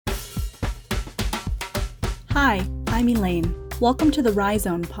Hi, I'm Elaine. Welcome to the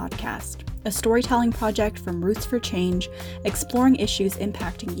Rhizome podcast, a storytelling project from Roots for Change, exploring issues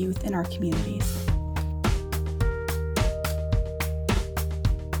impacting youth in our communities.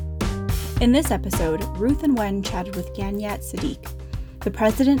 In this episode, Ruth and Wen chatted with Ganyat Sadiq, the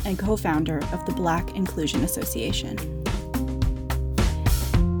president and co-founder of the Black Inclusion Association.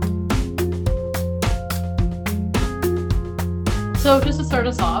 So just to start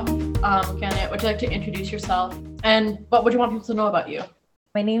us off, Ganyat, would you like to introduce yourself and what would you want people to know about you?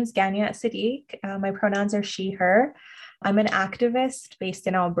 My name's Ganyat Sadiq. My pronouns are she, her. I'm an activist based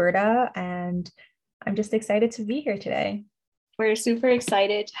in Alberta, and I'm just excited to be here today. We're super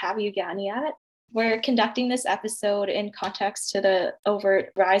excited to have you, Ganyat. We're conducting this episode in context to the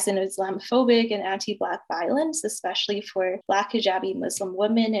overt rise in Islamophobic and anti-Black violence, especially for Black hijabi Muslim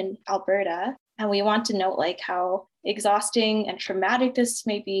women in Alberta. And we want to note how exhausting and traumatic this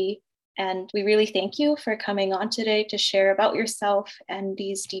may be. And we really thank you for coming on today to share about yourself and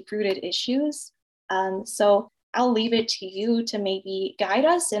these deep-rooted issues. So I'll leave it to you to maybe guide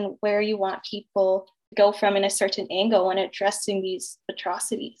us in where you want people to go from in a certain angle when addressing these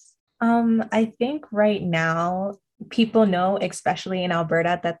atrocities. I think right now, people know, especially in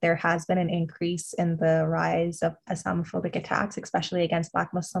Alberta, that there has been an increase in the rise of Islamophobic attacks, especially against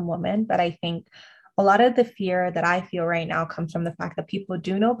Black Muslim women. But I think a lot of the fear that I feel right now comes from the fact that people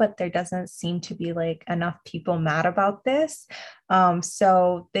do know, but there doesn't seem to be enough people mad about this.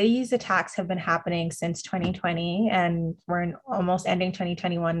 So these attacks have been happening since 2020, and we're almost ending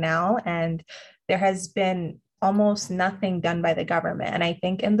 2021 now. And there has been almost nothing done by the government. And I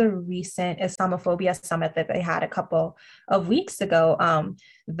think in the recent Islamophobia summit that they had a couple of weeks ago,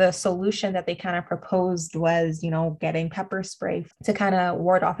 the solution that they kind of proposed was, getting pepper spray to kind of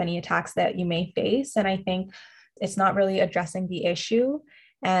ward off any attacks that you may face. And I think it's not really addressing the issue,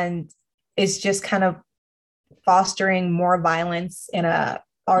 and it's just kind of fostering more violence in a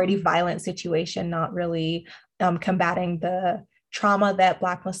already violent situation, not really combating the trauma that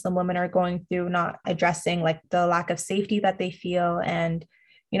Black Muslim women are going through, not addressing the lack of safety that they feel, and,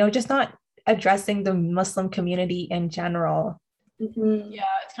 just not addressing the Muslim community in general. Mm-hmm. Yeah,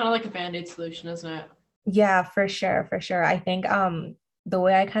 it's kind of like a Band-Aid solution, isn't it? Yeah, for sure. I think the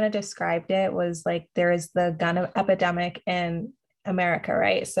way I kind of described it was there is the gun epidemic in America,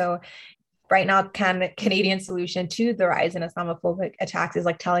 right? So right now, Canadian solution to the rise in Islamophobic attacks is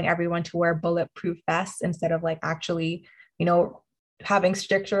telling everyone to wear bulletproof vests instead of actually having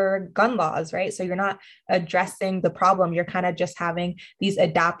stricter gun laws, right? So you're not addressing the problem. You're kind of just having these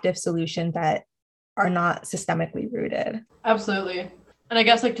adaptive solutions that are not systemically rooted. Absolutely. And I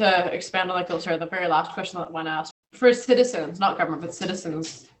guess to expand on the very last question that Wen asked, for citizens, not government, but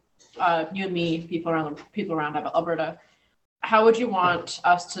citizens, you and me, people around Alberta, how would you want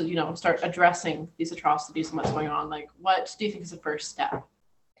us to, start addressing these atrocities and what's going on? What do you think is the first step?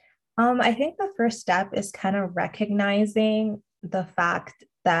 I think the first step is kind of recognizing the fact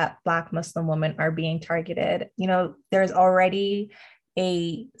that Black Muslim women are being targeted. There's already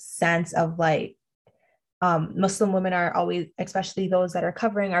a sense of Muslim women are always, especially those that are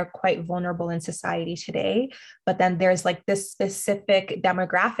covering, are quite vulnerable in society today. But then there's this specific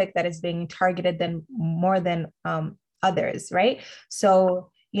demographic that is being targeted more than others, right?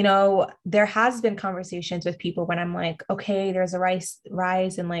 So there has been conversations with people when I'm okay, there's a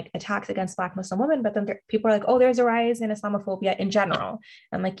rise in attacks against Black Muslim women, but then people are oh, there's a rise in Islamophobia in general.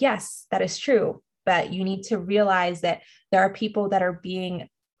 I'm yes, that is true, but you need to realize that there are people that are being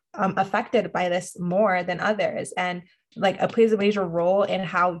affected by this more than others, and it plays a major role in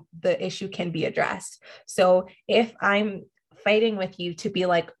how the issue can be addressed. So if I'm fighting with you to be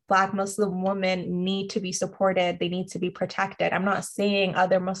Black Muslim women need to be supported, they need to be protected, I'm not saying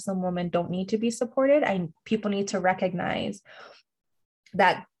other Muslim women don't need to be supported. People need to recognize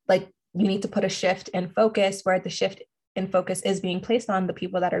that you need to put a shift in focus, where the shift in focus is being placed on the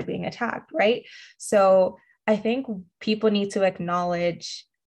people that are being attacked, right? So I think people need to acknowledge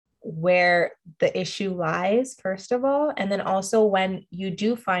where the issue lies, first of all. And then also, when you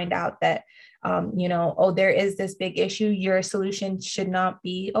do find out that there is this big issue, your solution should not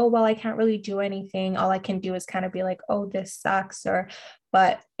be, oh, well, I can't really do anything. All I can do is kind of be oh, this sucks.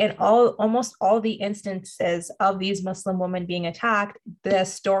 But in almost all the instances of these Muslim women being attacked, the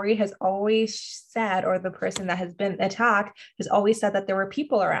story has always said, or the person that has been attacked has always said, that there were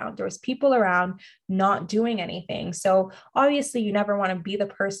people around. There was people around not doing anything. So obviously you never want to be the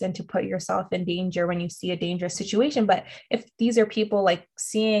person to put yourself in danger when you see a dangerous situation. But if these are people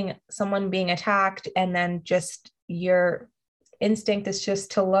seeing someone being attacked, and then just your instinct is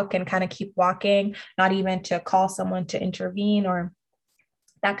just to look and kind of keep walking, not even to call someone to intervene or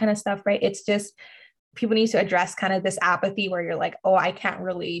that kind of stuff, right? It's just people need to address kind of this apathy where you're like, oh, I can't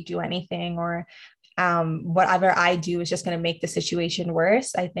really do anything, or whatever I do is just going to make the situation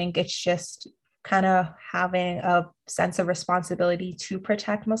worse. I think it's just kind of having a sense of responsibility to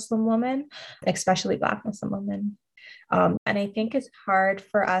protect Muslim women, especially Black Muslim women. And I think it's hard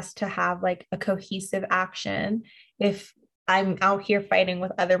for us to have like a cohesive action if I'm out here fighting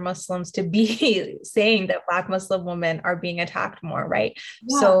with other Muslims to be saying that Black Muslim women are being attacked more, right?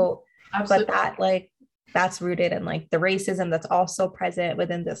 Yeah, so, absolutely. But that's rooted in like the racism that's also present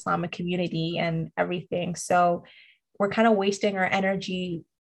within the Islamic community and everything. So we're kind of wasting our energy,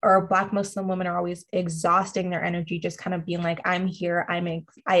 or Black Muslim women are always exhausting their energy, just kind of being like, I'm here,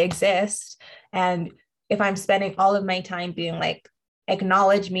 I exist. And if I'm spending all of my time being like,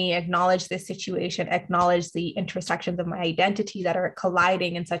 acknowledge me, acknowledge this situation, acknowledge the intersections of my identity that are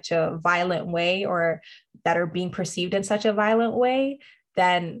colliding in such a violent way, or that are being perceived in such a violent way,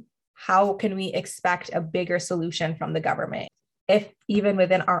 then how can we expect a bigger solution from the government if even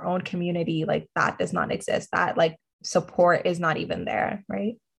within our own community, like that does not exist, that like support is not even there,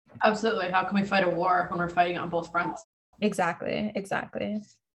 right? Absolutely. How can we fight a war when we're fighting on both fronts? Exactly. I guess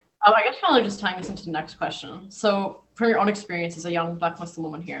kind of just tying this into the next question. So from your own experience as a young Black Muslim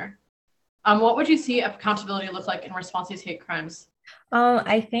woman here, what would you see accountability look like in response to these hate crimes?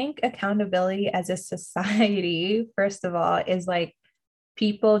 I think accountability as a society, first of all, is like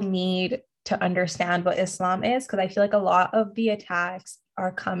people need to understand what Islam is, because I feel like a lot of the attacks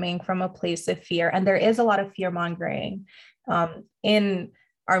are coming from a place of fear. And there is a lot of fear mongering in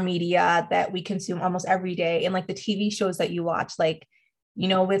our media that we consume almost every day. And like the TV shows that you watch, like, you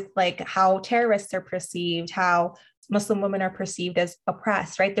know, with like how terrorists are perceived, how Muslim women are perceived as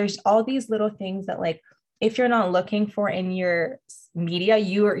oppressed, right? There's all these little things that like, if you're not looking for in your media,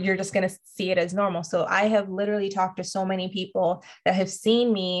 you're just going to see it as normal. So I have literally talked to so many people that have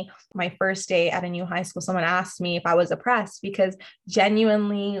seen me my first day at a new high school. Someone asked me if I was oppressed, because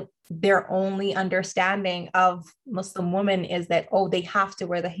genuinely their only understanding of Muslim women is that, oh, they have to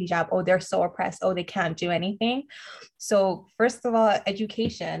wear the hijab. Oh, they're so oppressed. Oh, they can't do anything. So first of all,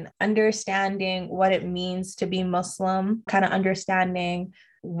 education, understanding what it means to be Muslim, kind of understanding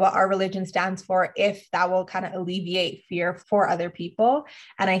what our religion stands for, if that will kind of alleviate fear for other people.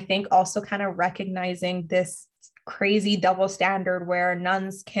 And I think also kind of recognizing this crazy double standard where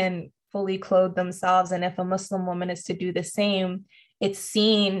nuns can fully clothe themselves, and if a Muslim woman is to do the same, it's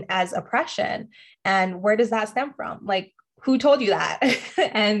seen as oppression. And where does that stem from? Like, who told you that?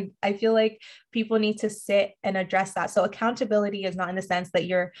 And I feel like people need to sit and address that. So accountability is not in the sense that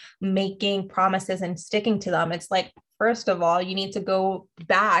you're making promises and sticking to them. It's like, first of all, you need to go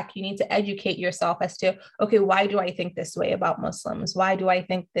back. You need to educate yourself as to, okay, why do I think this way about Muslims? Why do I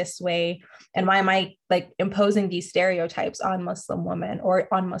think this way? And why am I like imposing these stereotypes on Muslim women or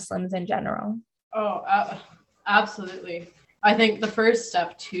on Muslims in general? Oh, absolutely. I think the first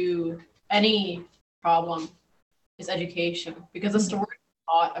step to any problem is education, because the story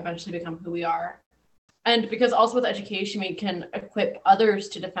thought eventually become who we are. And because also with education, we can equip others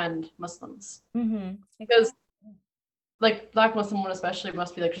to defend Muslims. Mm-hmm. Because like Black Muslim women especially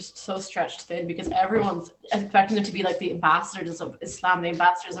must be like just so stretched thin, because everyone's expecting them to be like the ambassadors of Islam, the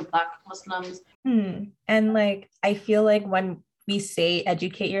ambassadors of Black Muslims. And like, I feel like when we say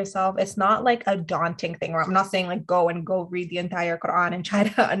educate yourself, it's not like a daunting thing, or I'm not saying like go read the entire Quran and try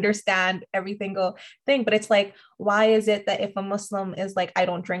to understand every single thing, but it's like, why is it that if a Muslim is like, I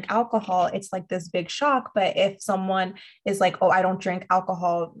don't drink alcohol, it's like this big shock? But if someone is like, oh, I don't drink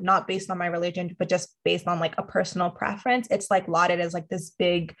alcohol, not based on my religion, but just based on like a personal preference, it's like lauded as like this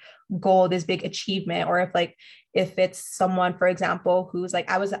big goal, this big achievement. Or if it's someone, for example, who's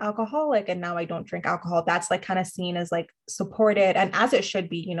like, I was an alcoholic and now I don't drink alcohol, that's like kind of seen as like supported, and as it should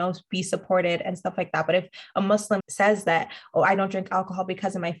be, you know, be supported and stuff like that. But if a Muslim says that, oh, I don't drink alcohol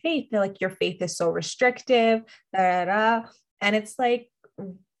because of my faith, they're like, your faith is so restrictive, and it's like,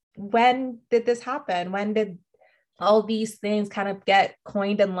 when did this happen? When did all these things kind of get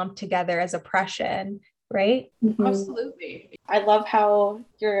coined and lumped together as oppression? Right? Mm-hmm. Absolutely. I love how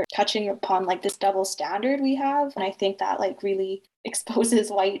you're touching upon like this double standard we have. And I think that like really exposes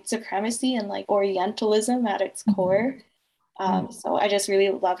white supremacy and like Orientalism at its core. So I just really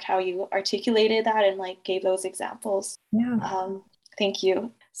loved how you articulated that and like gave those examples. Yeah. Thank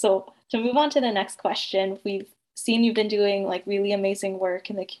you. So to move on to the next question, we've seen you've been doing like really amazing work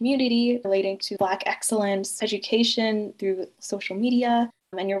in the community relating to Black excellence education through social media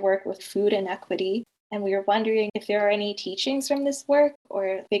and your work with food inequity. And we were wondering if there are any teachings from this work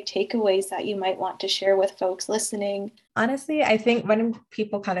or big takeaways that you might want to share with folks listening. Honestly, I think when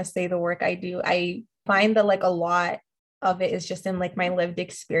people kind of say the work I do, I find that like a lot of it is just in like my lived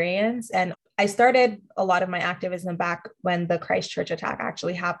experience. And I started a lot of my activism back when the Christchurch attack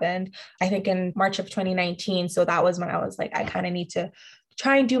actually happened, I think in March of 2019. So that was when I was like, I kind of need to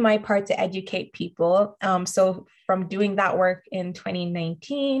try and do my part to educate people. So from doing that work in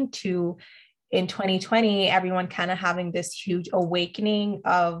 2019 to in 2020, everyone kind of having this huge awakening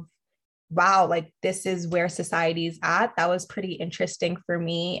of, wow, like this is where society's at. That was pretty interesting for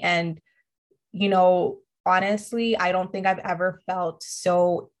me. And, you know, honestly, I don't think I've ever felt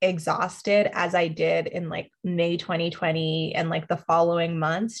so exhausted as I did in like May 2020 and like the following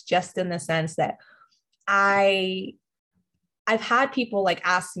months, just in the sense that I've had people like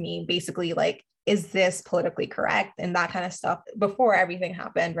ask me basically like, is this politically correct and that kind of stuff before everything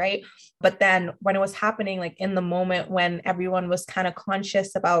happened, right? But then when it was happening, like in the moment when everyone was kind of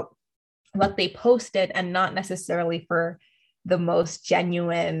conscious about what they posted and not necessarily for the most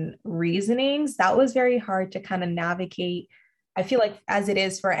genuine reasonings, that was very hard to kind of navigate. I feel like as it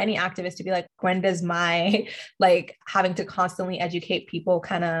is for any activist to be like, when does my like having to constantly educate people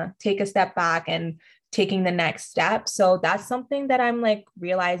kind of take a step back and taking the next step? So that's something that I'm like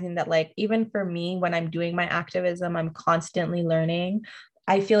realizing that like, even for me, when I'm doing my activism, I'm constantly learning.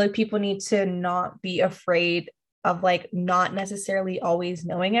 I feel like people need to not be afraid of like not necessarily always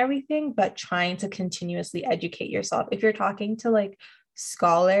knowing everything, but trying to continuously educate yourself. If you're talking to like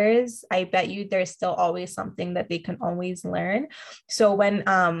scholars, I bet you there's still always something that they can always learn. So when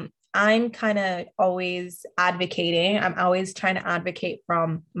I'm kind of always advocating, I'm always trying to advocate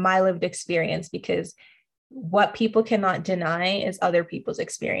from my lived experience, because what people cannot deny is other people's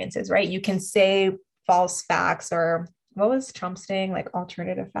experiences, right? You can say false facts, or what was Trump's thing, like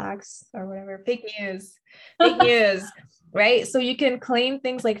alternative facts or whatever, fake news, right? So you can claim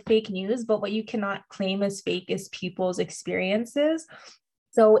things like fake news, but what you cannot claim as fake is people's experiences.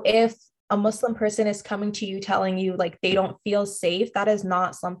 So if a Muslim person is coming to you telling you like they don't feel safe, that is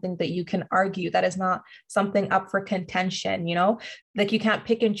not something that you can argue. That is not something up for contention, you know? Like you can't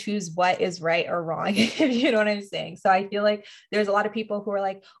pick and choose what is right or wrong, if you know what I'm saying. So I feel like there's a lot of people who are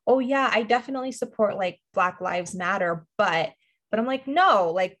like, oh yeah, I definitely support like Black Lives Matter, but I'm like,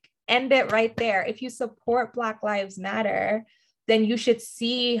 no, like end it right there. If you support Black Lives Matter, then you should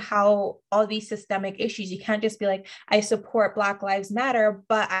see how all these systemic issues, you can't just be like, I support Black Lives Matter,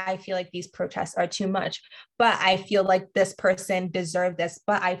 but I feel like these protests are too much. But I feel like this person deserved this.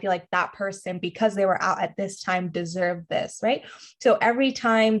 But I feel like that person, because they were out at this time, deserved this, right? So every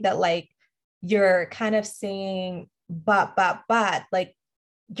time that like you're kind of saying, but, like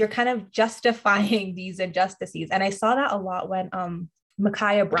you're kind of justifying these injustices. And I saw that a lot when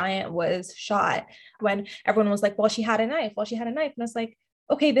Ma'Khia Bryant was shot, when everyone was like, well, she had a knife. And it's like,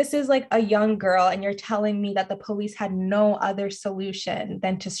 okay, this is like a young girl and you're telling me that the police had no other solution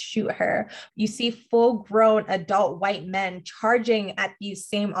than to shoot her. You see full grown adult white men charging at these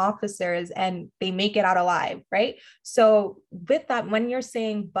same officers and they make it out alive, right? So with that, when you're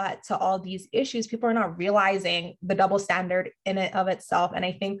saying but to all these issues, people are not realizing the double standard in and of itself. And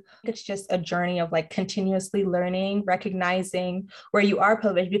I think it's just a journey of like continuously learning, recognizing where you are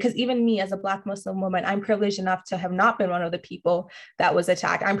privileged, because even me as a Black Muslim woman, I'm privileged enough to have not been one of the people that was attacked.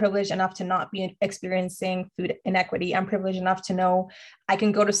 I'm privileged enough to not be experiencing food inequity. I'm privileged enough to know I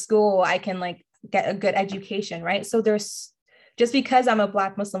can go to school, I can like get a good education, right? So there's, just because I'm a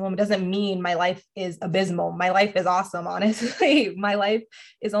Black Muslim woman doesn't mean my life is abysmal. My life is awesome, honestly. My life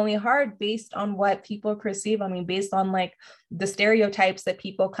is only hard based on what people perceive on me, based on like the stereotypes that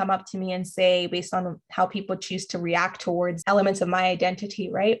people come up to me and say, based on how people choose to react towards elements of my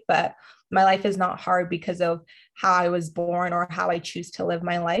identity, right? But my life is not hard because of how I was born or how I choose to live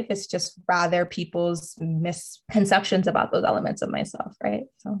my life. It's just rather people's misconceptions about those elements of myself, right?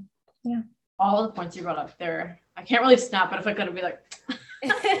 So, yeah. All the points you brought up there, I can't really snap, but if I could, I'd be like,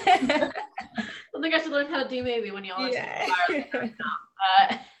 I think I should learn how to do maybe when you all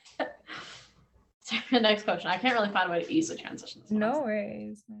next question. I can't really find a way to easily transition this. No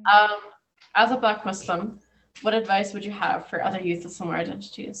worries. As a Black Muslim, what advice would you have for other youth with similar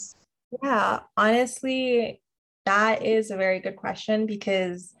identities? Yeah, honestly, that is a very good question,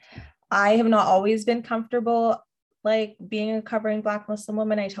 because I have not always been comfortable like being a covering Black Muslim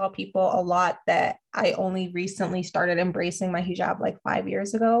woman. I tell people a lot that I only recently started embracing my hijab like 5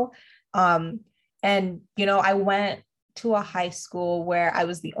 years ago. And, you know, I went to a high school where I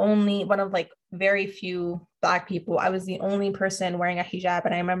was the only one of like very few Black people. I was the only person wearing a hijab.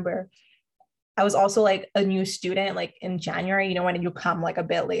 And I remember I was also like a new student, like in January, you know, when you come like a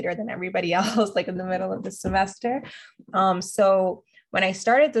bit later than everybody else, like in the middle of the semester. So when I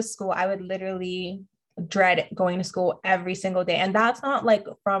started the school, I would literally dread going to school every single day. And that's not like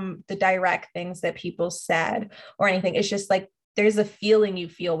from the direct things that people said or anything. It's just like there's a feeling you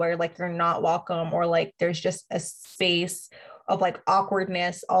feel where like you're not welcome, or like there's just a space of like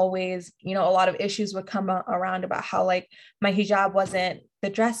awkwardness always. You know, a lot of issues would come around about how like my hijab wasn't the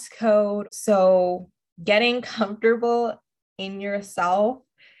dress code. So getting comfortable in yourself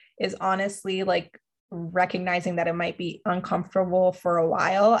is honestly like recognizing that it might be uncomfortable for a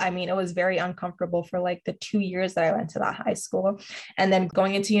while. I mean, it was very uncomfortable for like the 2 years that I went to that high school. And then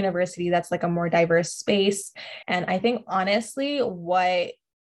going into university, that's like a more diverse space. And I think honestly, what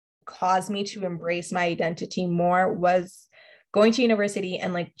caused me to embrace my identity more was going to university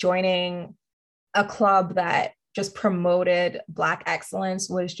and like joining a club that just promoted Black excellence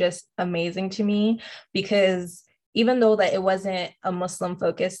was just amazing to me, because even though that it wasn't a Muslim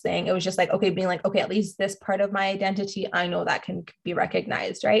focused thing, it was just like, okay, being like, okay, at least this part of my identity, I know that can be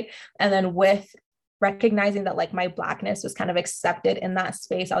recognized, right? And then with recognizing that like my Blackness was kind of accepted in that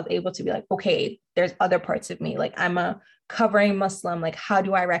space, I was able to be like, okay, there's other parts of me. Like I'm a covering Muslim. Like, how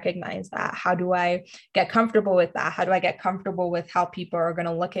do I recognize that? How do I get comfortable with that? How do I get comfortable with how people are going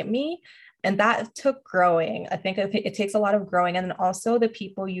to look at me? And that took growing. I think it takes a lot of growing. And then also the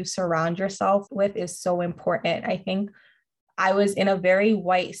people you surround yourself with is so important. I think I was in a very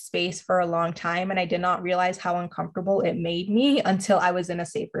white space for a long time, and I did not realize how uncomfortable it made me until I was in a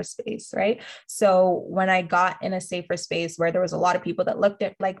safer space, right? So when I got in a safer space where there was a lot of people that looked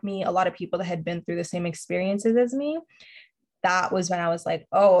at like me, a lot of people that had been through the same experiences as me, that was when I was like,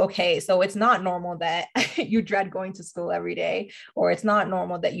 oh, okay, so it's not normal that you dread going to school every day, or it's not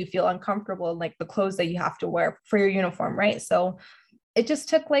normal that you feel uncomfortable in like the clothes that you have to wear for your uniform, right? So it just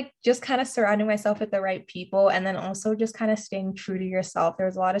took like just kind of surrounding myself with the right people, and then also just kind of staying true to yourself. There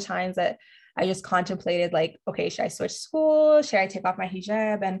was a lot of times that I just contemplated like, okay, should I switch school? Should I take off my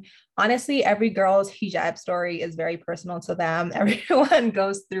hijab? And honestly, every girl's hijab story is very personal to them. Everyone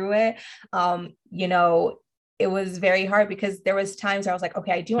goes through it. You know, it was very hard because there was times where I was like,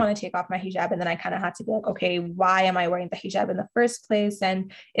 okay, I do want to take off my hijab. And then I kind of had to be like, okay, why am I wearing the hijab in the first place?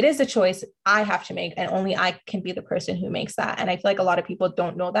 And it is a choice I have to make, and only I can be the person who makes that. And I feel like a lot of people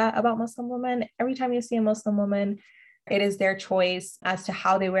don't know that about Muslim women. Every time you see a Muslim woman, it is their choice as to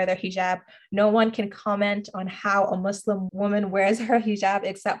how they wear their hijab. No one can comment on how a Muslim woman wears her hijab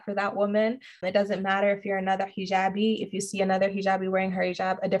except for that woman. It doesn't matter if you're another hijabi. If you see another hijabi wearing her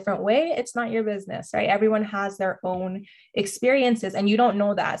hijab a different way, it's not your business, right? Everyone has their own experiences, and you don't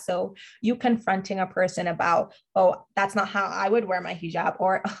know that. So you confronting a person about, oh, that's not how I would wear my hijab,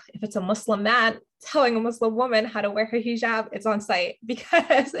 or if it's a Muslim man telling a Muslim woman how to wear her hijab, it's on site,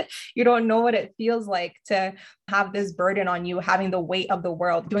 because you don't know what it feels like to have this burden on you, having the weight of the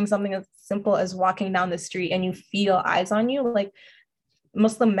world, doing something as simple as walking down the street and you feel eyes on you. Like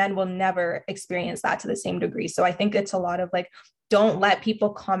Muslim men will never experience that to the same degree. So I think it's a lot of like, don't let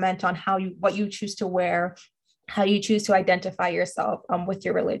people comment on what you choose to wear, how you choose to identify yourself with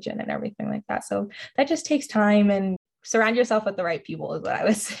your religion and everything like that. So that just takes time, and surround yourself with the right people is what I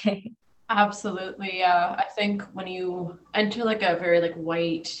would say. Absolutely. Yeah. I think when you enter like a very like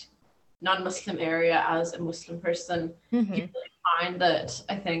white, non-Muslim area as a Muslim person, you really find that,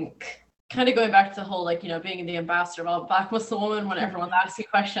 I think, kind of going back to the whole, like, you know, being the ambassador of a Black Muslim woman when everyone's asking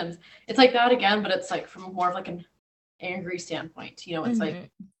questions, it's like that again, but it's like from more of like an angry standpoint, you know, it's like,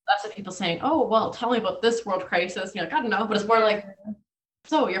 that's what people saying, oh, well, tell me about this world crisis. You're like, I don't know, but it's more like,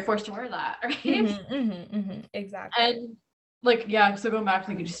 so you're forced to wear that, right? Exactly. And like, yeah, so going back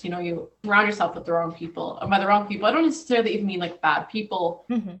to like, you just, you know, you surround yourself with the wrong people. And by the wrong people, I don't necessarily even mean like bad people,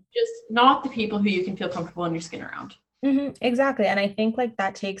 just not the people who you can feel comfortable in your skin around. Exactly. And I think like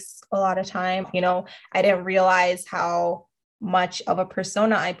that takes a lot of time. You know, I didn't realize how much of a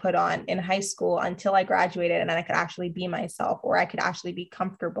persona I put on in high school until I graduated, and then I could actually be myself, or I could actually be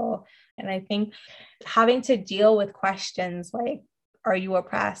comfortable. And I think having to deal with questions like, are you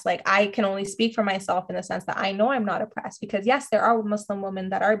oppressed? Like, I can only speak for myself in the sense that I know I'm not oppressed, because yes, there are Muslim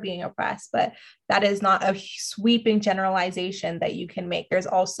women that are being oppressed, but that is not a sweeping generalization that you can make. There's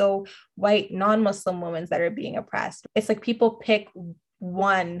also white non-Muslim women that are being oppressed. It's like people pick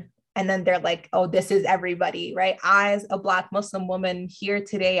one and then they're like, oh, this is everybody, right? As a Black Muslim woman here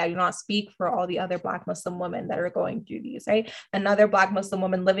today, I do not speak for all the other Black Muslim women that are going through these, right? Another Black Muslim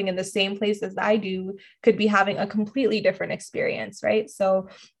woman living in the same place as I do could be having a completely different experience, right? So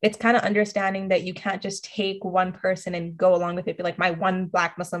it's kind of understanding that you can't just take one person and go along with it. Be like, my one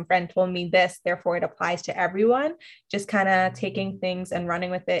Black Muslim friend told me this, therefore it applies to everyone. Just kind of taking things and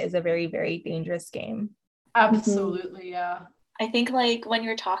running with it is a very, very dangerous game. Absolutely, yeah. I think like when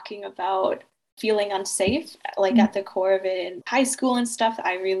you're talking about feeling unsafe, like at the core of it in high school and stuff.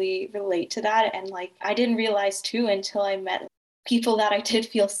 I really relate to that. And like, I didn't realize too until I met people that I did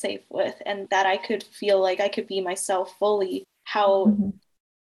feel safe with and that I could feel like I could be myself fully, how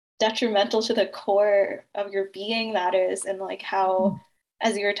detrimental to the core of your being that is. And like how,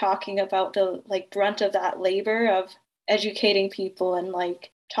 as you were talking about the like brunt of that labor of educating people and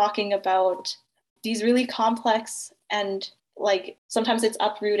like talking about these really complex and like sometimes it's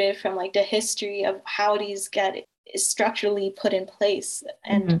uprooted from like the history of how these get structurally put in place.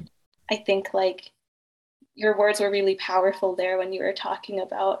 And I think like your words were really powerful there when you were talking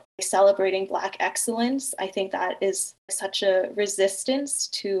about celebrating Black excellence. I think that is such a resistance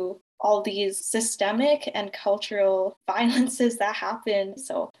to all these systemic and cultural violences that happen.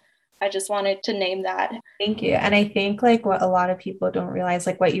 So I just wanted to name that. Thank you. And I think like what a lot of people don't realize,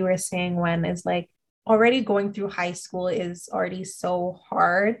 like what you were saying when is like already going through high school is already so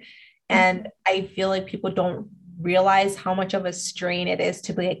hard. And I feel like people don't realize how much of a strain it is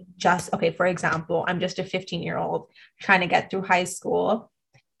to be like, just, okay, for example, I'm just a 15-year-old trying to get through high school.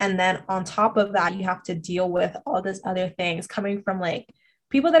 And then on top of that, you have to deal with all these other things coming from like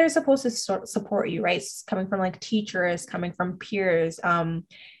people that are supposed to support you, right? Coming from like teachers, coming from peers.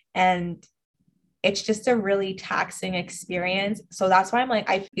 And it's just a really taxing experience. So that's why I'm like,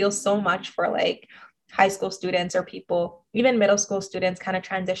 I feel so much for like high school students or people, even middle school students kind of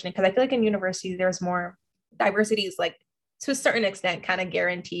transitioning. Because I feel like in university, there's more diversity is like to a certain extent kind of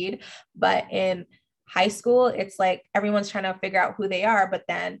guaranteed. But in high school, it's like everyone's trying to figure out who they are. But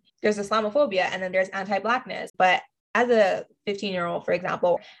then there's Islamophobia and then there's anti-Blackness. But as a 15-year-old, for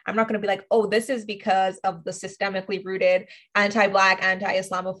example, I'm not going to be like, oh, this is because of the systemically rooted anti-Black,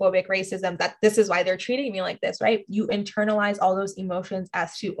 anti-Islamophobic racism, that this is why they're treating me like this, right? You internalize all those emotions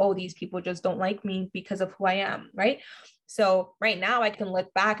as to, oh, these people just don't like me because of who I am, right? So right now I can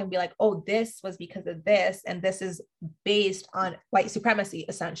look back and be like, oh, this was because of this. And this is based on white supremacy,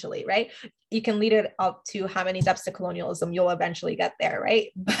 essentially, right? You can lead it up to how many steps to colonialism, you'll eventually get there, right?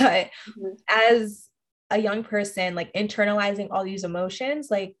 But as a young person, like internalizing all these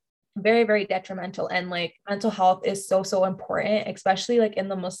emotions, like very, very detrimental. And like mental health is so, so important, especially like in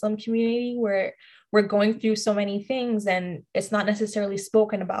the Muslim community where we're going through so many things and it's not necessarily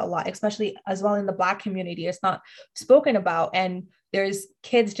spoken about a lot, especially as well in the Black community, it's not spoken about. And there's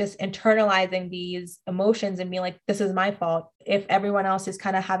kids just internalizing these emotions and being like, this is my fault. If everyone else is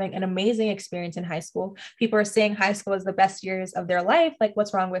kind of having an amazing experience in high school, people are saying high school is the best years of their life. Like,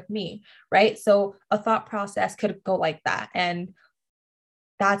 what's wrong with me? Right. So a thought process could go like that. And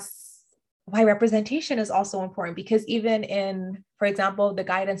that's why representation is also important, because even in, for example, the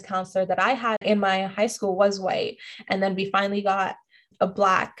guidance counselor that I had in my high school was white. And then we finally got a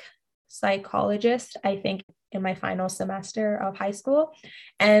Black psychologist, I think, in my final semester of high school.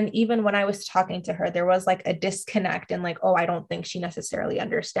 And even when I was talking to her, there was like a disconnect and like, oh, I don't think she necessarily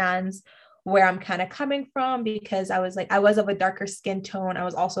understands where I'm kind of coming from, because I was like, I was of a darker skin tone. I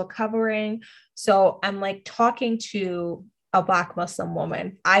was also covering. So I'm like talking to a Black Muslim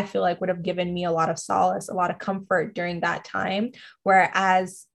woman, I feel like would have given me a lot of solace, a lot of comfort during that time.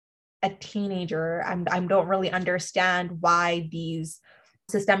 Whereas a teenager, I don't really understand why these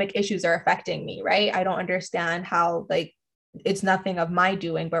systemic issues are affecting me, right? I don't understand how like it's nothing of my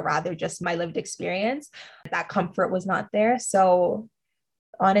doing, but rather just my lived experience. That comfort was not there. So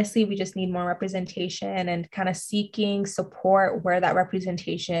honestly, we just need more representation, and kind of seeking support where that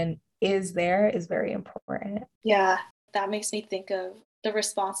representation is there is very important. Yeah, that makes me think of the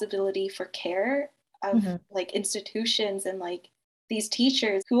responsibility for care of like institutions and like these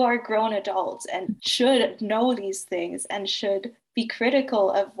teachers who are grown adults and should know these things and should be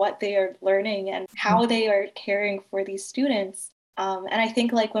critical of what they are learning and how they are caring for these students. And I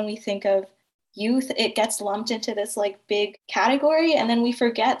think like when we think of youth, it gets lumped into this like big category, and then we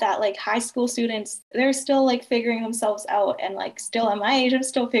forget that like high school students, they're still like figuring themselves out, and like still at my age, I'm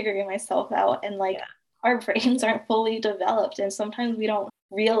still figuring myself out, and like our brains aren't fully developed, and sometimes we don't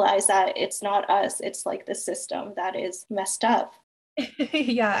realize that it's not us, it's like the system that is messed up.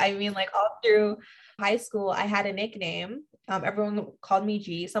 Yeah, I mean, like all through high school, I had a nickname. Everyone called me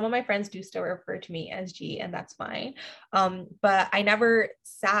G. Some of my friends do still refer to me as G, and that's fine. But I never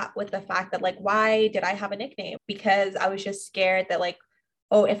sat with the fact that like, why did I have a nickname? Because I was just scared that like,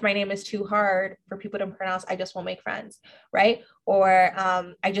 oh, if my name is too hard for people to pronounce, I just won't make friends, right? Or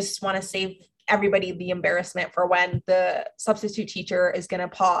I just want to save everybody the embarrassment for when the substitute teacher is going to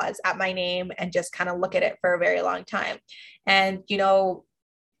pause at my name and just kind of look at it for a very long time. And, you know,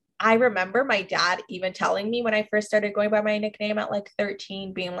 I remember my dad even telling me when I first started going by my nickname at like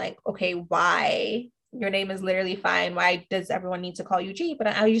 13, being like, okay, why your name is literally fine. Why does everyone need to call you G? But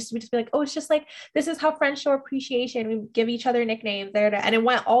I used to be like, oh, it's just like, this is how friends show appreciation. We give each other nicknames there. And it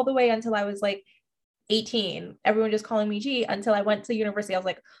went all the way until I was like 18. Everyone just calling me G until I went to university. I was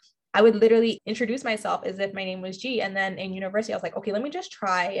like, I would literally introduce myself as if my name was G. And then in university, I was like, okay, let me just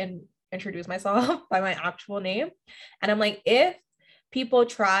try and introduce myself by my actual name. And I'm like, if people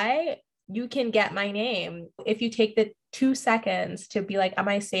try, you can get my name. If you take the 2 seconds to be like, am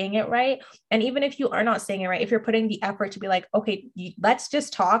I saying it right? And even if you are not saying it right, if you're putting the effort to be like, okay, let's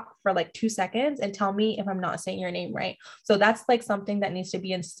just talk for like 2 seconds and tell me if I'm not saying your name right. So that's like something that needs to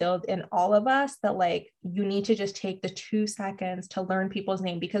be instilled in all of us, that like, you need to just take the 2 seconds to learn people's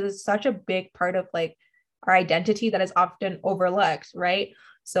name, because it's such a big part of like our identity that is often overlooked, right?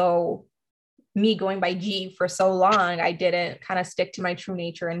 So me going by G for so long, I didn't kind of stick to my true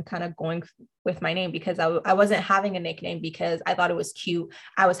nature and kind of going with my name, because I wasn't having a nickname because I thought it was cute.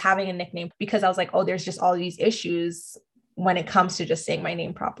 I was having a nickname because I was like, oh, there's just all these issues when it comes to just saying my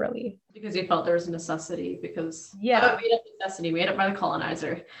name properly. Because you felt there was a necessity, because yeah, made up necessity, made up by the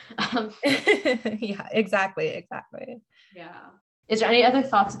colonizer. Yeah, exactly. Yeah. Is there any other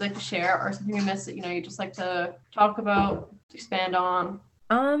thoughts you'd like to share, or something we missed that you just like to talk about, expand on?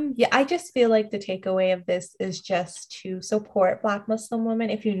 Yeah, I just feel like the takeaway of this is just to support Black Muslim women.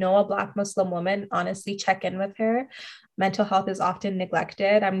 If you know a Black Muslim woman, honestly, check in with her. Mental health is often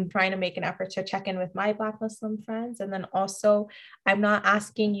neglected. I'm trying to make an effort to check in with my Black Muslim friends. And then also, I'm not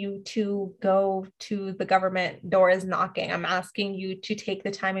asking you to go to the government doors knocking. I'm asking you to take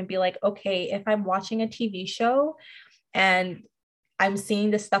the time and be like, okay, if I'm watching a TV show and I'm seeing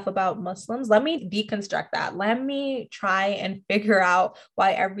this stuff about Muslims, let me deconstruct that. Let me try and figure out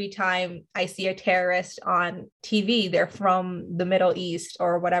why every time I see a terrorist on TV, they're from the Middle East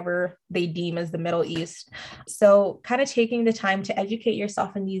or whatever they deem as the Middle East. So kind of taking the time to educate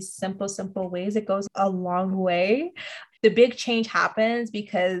yourself in these simple ways, it goes a long way. The big change happens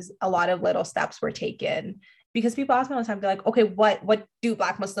because a lot of little steps were taken. Because people ask me all the time, they're like, okay, what do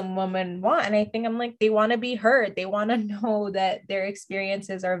Black Muslim women want? And I think I'm like, they want to be heard. They want to know that their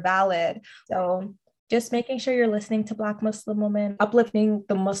experiences are valid. So just making sure you're listening to Black Muslim women, uplifting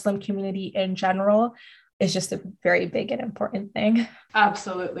the Muslim community in general is just a very big and important thing.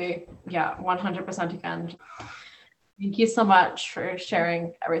 Absolutely. Yeah, 100% again. Thank you so much for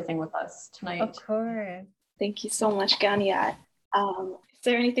sharing everything with us tonight. Of course. Thank you so much, Ganiat. Is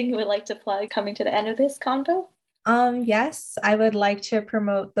there anything you would like to plug coming to the end of this convo? Yes, I would like to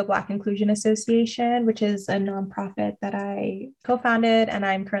promote the Black Inclusion Association, which is a nonprofit that I co-founded and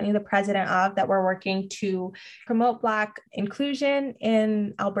I'm currently the president of, that we're working to promote Black inclusion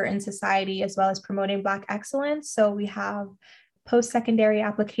in Albertan society, as well as promoting Black excellence. So we have post-secondary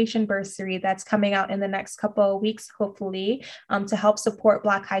application bursary that's coming out in the next couple of weeks, hopefully, to help support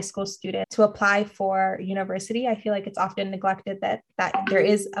Black high school students to apply for university. I feel like it's often neglected that there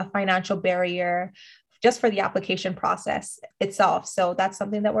is a financial barrier just for the application process itself. So that's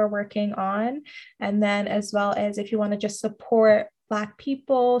something that we're working on. And then as well as if you want to just support Black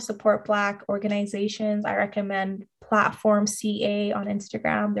people, support Black organizations, I recommend Platform CA on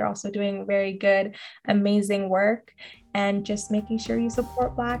Instagram. They're also doing very good, amazing work. And just making sure you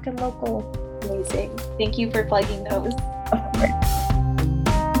support Black and local. Amazing. Thank you for plugging those. Of course.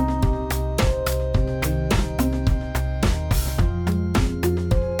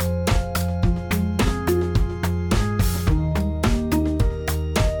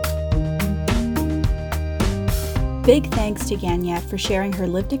 Big thanks to Ganiat for sharing her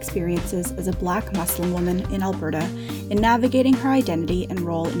lived experiences as a Black Muslim woman in Alberta in navigating her identity and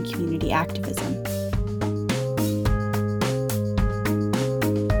role in community activism.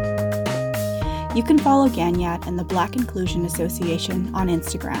 You can follow Ganiat and the Black Inclusion Association on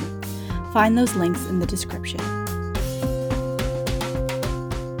Instagram. Find those links in the description.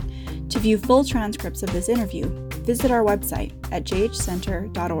 To view full transcripts of this interview, visit our website at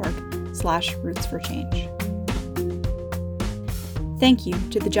jhcenter.org/rootsforchange. Thank you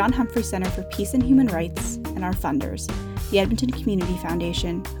to the John Humphrey Center for Peace and Human Rights and our funders, the Edmonton Community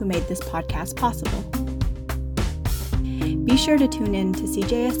Foundation, who made this podcast possible. Be sure to tune in to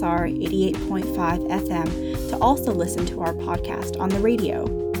CJSR 88.5 FM to also listen to our podcast on the radio.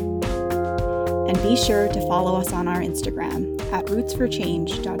 And be sure to follow us on our Instagram at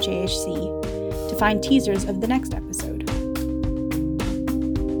rootsforchange.jhc to find teasers of the next episode.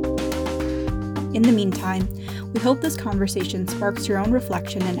 In the meantime, we hope this conversation sparks your own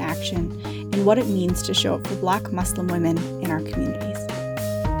reflection and action in what it means to show up for Black Muslim women in our communities.